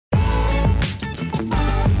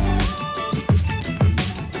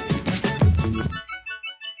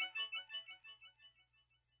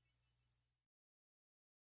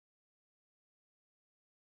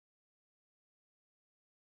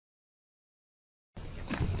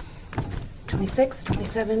26,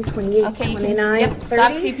 27, 28, Okay, 29, yep, 30.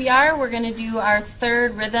 stop CPR. We're going to do our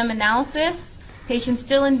third rhythm analysis. Patient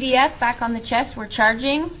still in VF, back on the chest. We're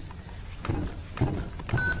charging.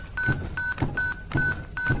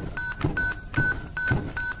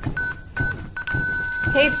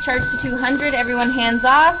 Okay, it's charged to 200. Everyone hands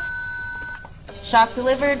off. Shock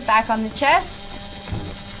delivered, back on the chest.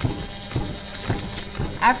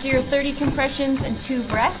 After your 30 compressions and 2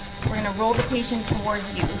 breaths, we're going to roll the patient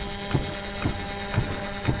towards you.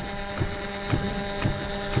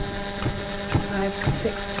 Five,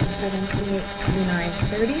 26, 27, 28, 29,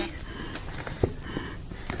 30.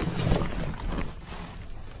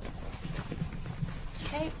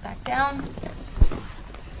 Okay, back down.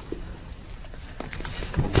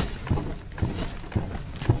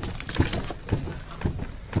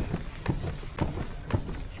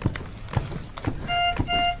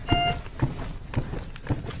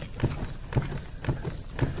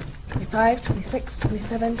 Five, 26,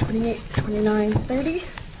 27, 28, 29, 30.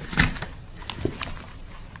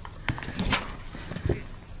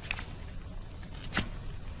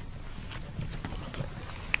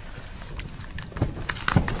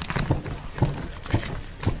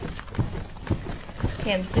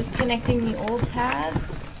 Okay, I'm disconnecting the old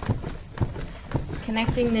pads,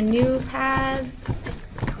 connecting the new pads.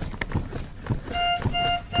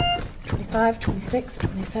 25, 26,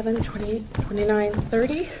 27, 28, 29,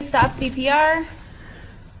 30. Stop CPR.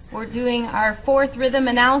 We're doing our fourth rhythm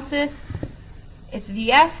analysis. It's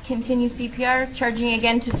VF, continue CPR, charging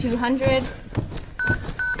again to 200.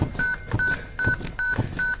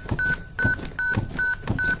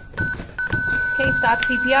 Okay, stop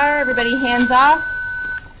CPR, everybody hands off.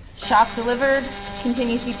 Shock delivered,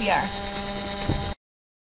 continue CPR.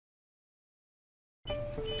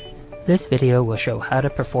 This video will show how to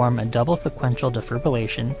perform a double sequential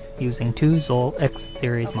defibrillation using 2 Zoll X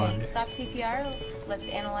series monitors. Stop CPR, let's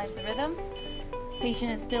analyze the rhythm.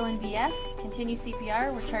 Patient is still in VF, continue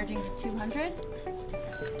CPR, we're charging to 200.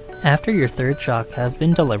 After your third shock has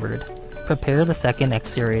been delivered, prepare the second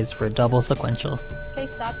X series for double sequential. Okay,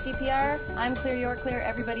 stop CPR, I'm clear, you're clear,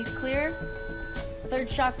 everybody's clear. Third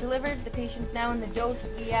shock delivered, the patient's now in the dose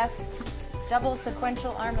VF double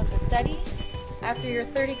sequential arm of the study. After your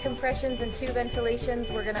 30 compressions and 2 ventilations,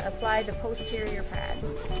 we're going to apply the posterior pad.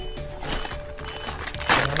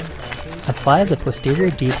 Apply the posterior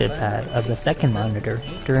defib pad of the second monitor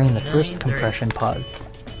during the first compression pause.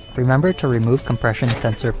 Remember to remove compression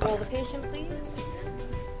sensor Hold pump. the patient, please.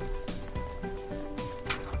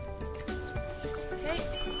 Okay.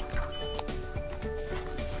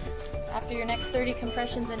 After your next 30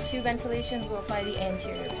 compressions and 2 ventilations, we'll apply the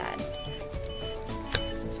anterior pad.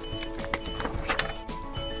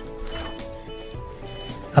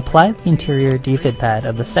 Apply the interior defib pad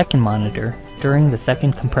of the second monitor during the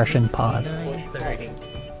second compression pause.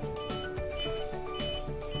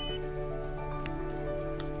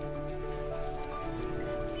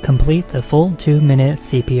 Complete the full 2-minute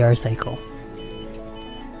CPR cycle.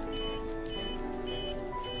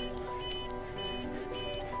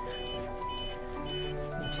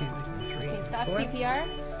 Okay, stop CPR.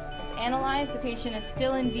 Let's analyze. The patient is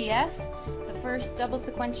still in VF. The first double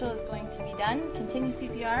sequential is going to be done. Continue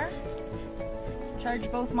CPR.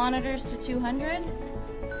 Charge both monitors to 200.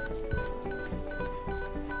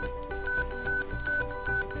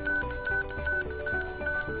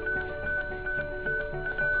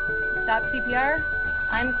 Stop CPR.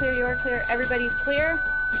 I'm clear, you're clear, everybody's clear.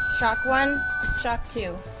 Shock 1, shock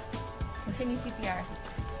 2. Continue CPR.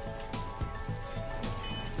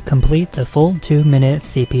 Complete the full 2-minute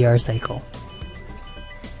CPR cycle.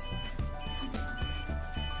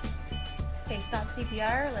 Okay, stop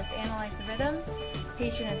CPR. Let's analyze the rhythm.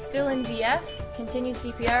 Patient is still in VF. Continue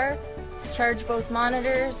CPR. Charge both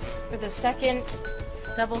monitors for the second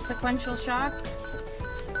double sequential shock.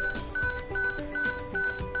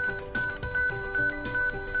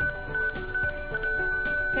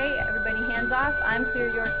 Okay, everybody hands off. I'm clear,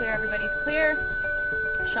 you're clear, everybody's clear.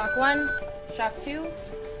 Shock 1, shock 2.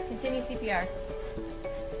 Continue CPR.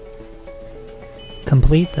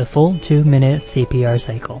 Complete the full 2-minute CPR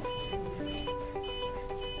cycle.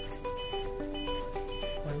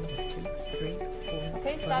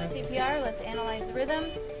 Okay, stop CPR. Let's analyze the rhythm.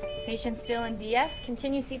 Patient still in VF.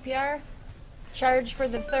 Continue CPR. Charge for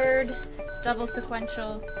the third double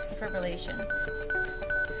sequential defibrillation.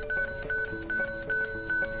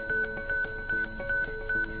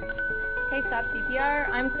 Okay, stop CPR.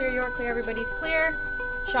 I'm clear, you're clear, everybody's clear.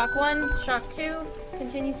 Shock 1, shock 2.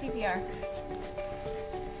 Continue CPR.